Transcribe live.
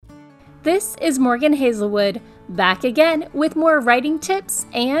This is Morgan Hazelwood, back again with more writing tips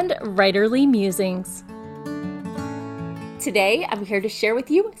and writerly musings. Today, I'm here to share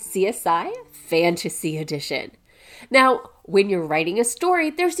with you CSI Fantasy Edition. Now, when you're writing a story,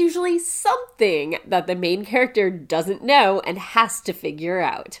 there's usually something that the main character doesn't know and has to figure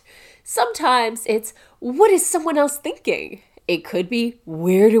out. Sometimes it's, what is someone else thinking? It could be,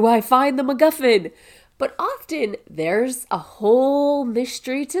 where do I find the MacGuffin? But often, there's a whole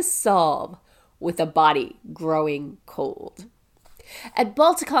mystery to solve with a body growing cold. At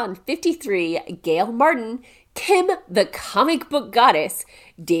Balticon 53, Gail Martin, Kim the comic book goddess,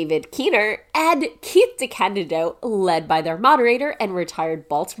 David Keener, and Keith DeCandido, led by their moderator and retired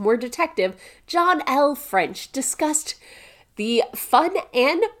Baltimore detective John L. French, discussed the fun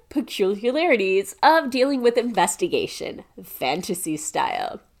and peculiarities of dealing with investigation, fantasy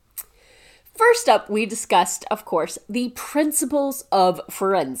style. First up, we discussed, of course, the principles of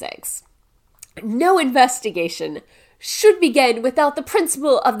forensics. No investigation should begin without the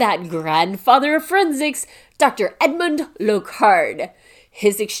principle of that grandfather of forensics, Dr. Edmund Locard.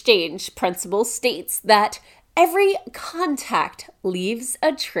 His exchange principle states that every contact leaves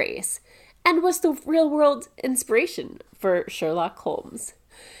a trace, and was the real-world inspiration for Sherlock Holmes.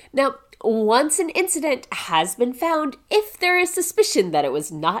 Now, once an incident has been found, if there is suspicion that it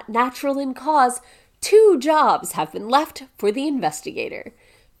was not natural in cause, two jobs have been left for the investigator.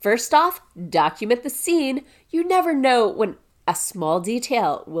 First off, document the scene. You never know when a small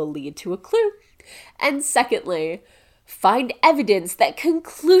detail will lead to a clue. And secondly, find evidence that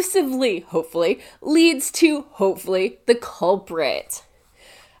conclusively, hopefully, leads to, hopefully, the culprit.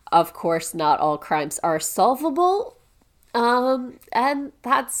 Of course, not all crimes are solvable, and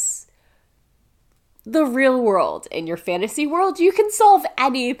that's the real world. In your fantasy world, you can solve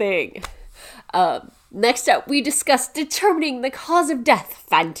anything. Next up, we discussed determining the cause of death,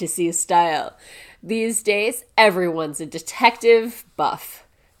 fantasy style. These days, everyone's a detective buff.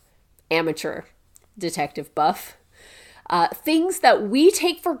 Amateur detective buff. Things that we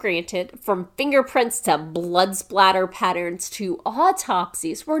take for granted, from fingerprints to blood splatter patterns to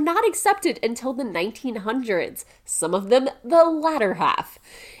autopsies, were not accepted until the 1900s, some of them the latter half.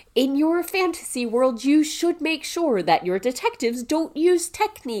 In your fantasy world, you should make sure that your detectives don't use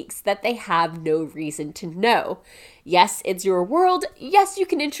techniques that they have no reason to know. Yes, it's your world. Yes, you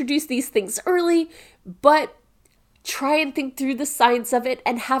can introduce these things early, but try and think through the science of it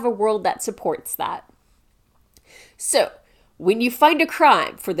and have a world that supports that. So, when you find a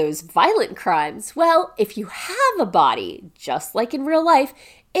crime, for those violent crimes, well, if you have a body, just like in real life,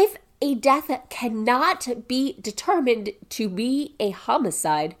 if a death cannot be determined to be a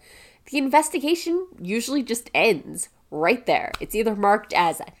homicide, the investigation usually just ends right there. It's either marked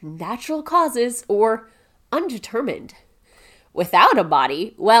as natural causes or undetermined. Without a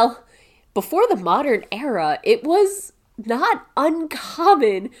body, well, before the modern era, it was not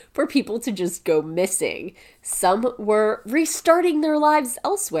uncommon for people to just go missing. Some were restarting their lives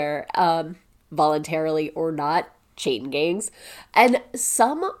elsewhere, voluntarily or not, chain gangs, and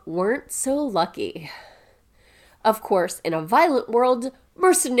some weren't so lucky. Of course, in a violent world,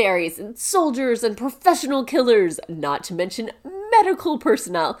 mercenaries and soldiers and professional killers, not to mention medical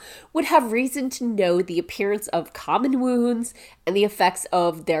personnel, would have reason to know the appearance of common wounds and the effects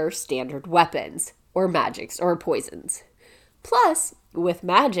of their standard weapons, or magics, or poisons. Plus, with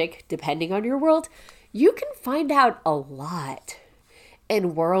magic, depending on your world, you can find out a lot.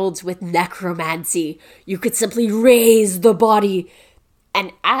 In worlds with necromancy, you could simply raise the body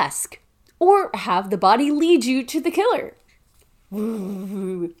and ask, or have the body lead you to the killer.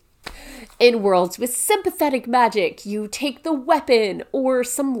 In worlds with sympathetic magic, you take the weapon or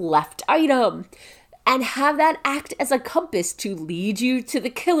some left item and have that act as a compass to lead you to the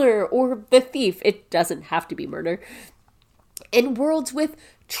killer or the thief. It doesn't have to be murder. In worlds with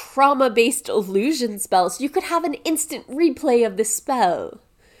trauma-based illusion spells, you could have an instant replay of the spell.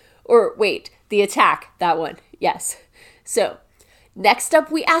 Or wait, the attack, that one, yes. So, next up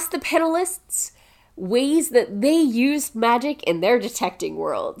we asked the panelists ways that they used magic in their detecting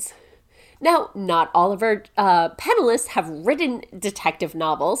worlds. Now, not all of our panelists have written detective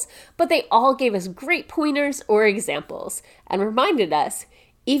novels, but they all gave us great pointers or examples and reminded us,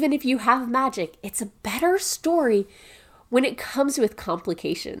 even if you have magic, it's a better story when it comes with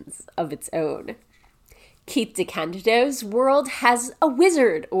complications of its own. Keith DeCandido's world has a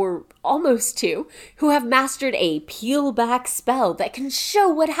wizard, or almost two, who have mastered a peel-back spell that can show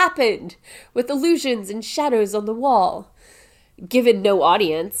what happened, with illusions and shadows on the wall. Given no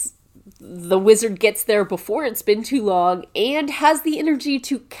audience, the wizard gets there before it's been too long and has the energy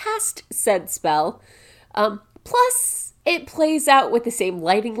to cast said spell. Plus, It plays out with the same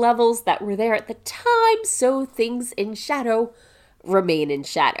lighting levels that were there at the time, so things in shadow remain in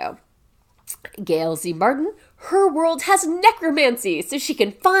shadow. Gail Z. Martin, her world has necromancy, so she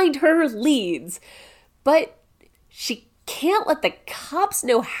can find her leads. But she can't let the cops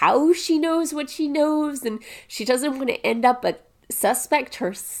know how she knows what she knows, and she doesn't want to end up a suspect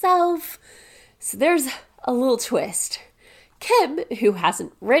herself. So there's a little twist. Kim, who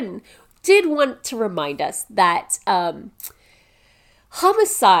hasn't written, did want to remind us that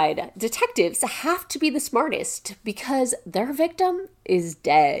homicide detectives have to be the smartest because their victim is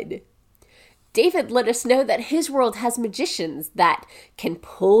dead. David let us know that his world has magicians that can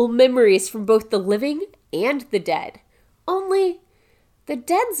pull memories from both the living and the dead. Only the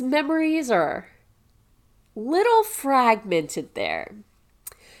dead's memories are little fragmented there.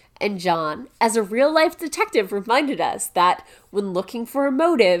 And John, as a real-life detective, reminded us that when looking for a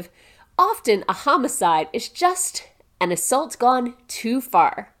motive, often a homicide is just an assault gone too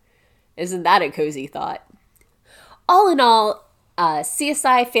far. Isn't that a cozy thought? All in all,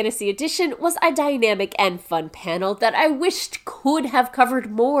 CSI Fantasy Edition was a dynamic and fun panel that I wished could have covered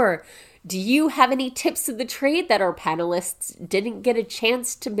more. Do you have any tips of the trade that our panelists didn't get a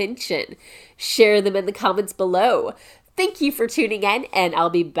chance to mention? Share them in the comments below. Thank you for tuning in, and I'll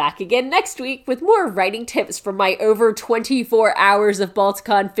be back again next week with more writing tips from my over 24 hours of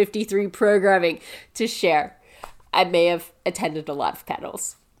Balticon 53 programming to share. I may have attended a lot of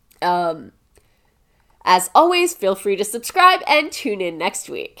panels. As always, feel free to subscribe and tune in next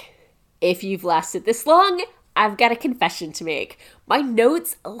week. If you've lasted this long, I've got a confession to make. My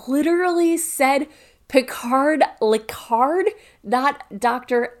notes literally said Picard Licard, not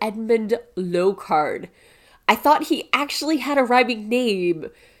Dr. Edmund Locard. I thought he actually had a rhyming name,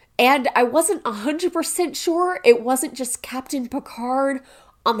 and I wasn't 100% sure it wasn't just Captain Picard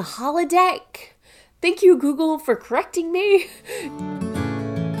on the holodeck. Thank you, Google, for correcting me.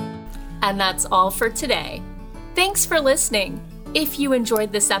 And that's all for today. Thanks for listening. If you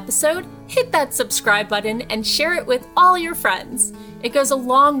enjoyed this episode, hit that subscribe button and share it with all your friends. It goes a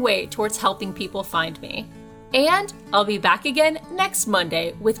long way towards helping people find me. And I'll be back again next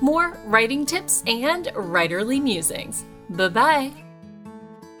Monday with more writing tips and writerly musings. Bye-bye.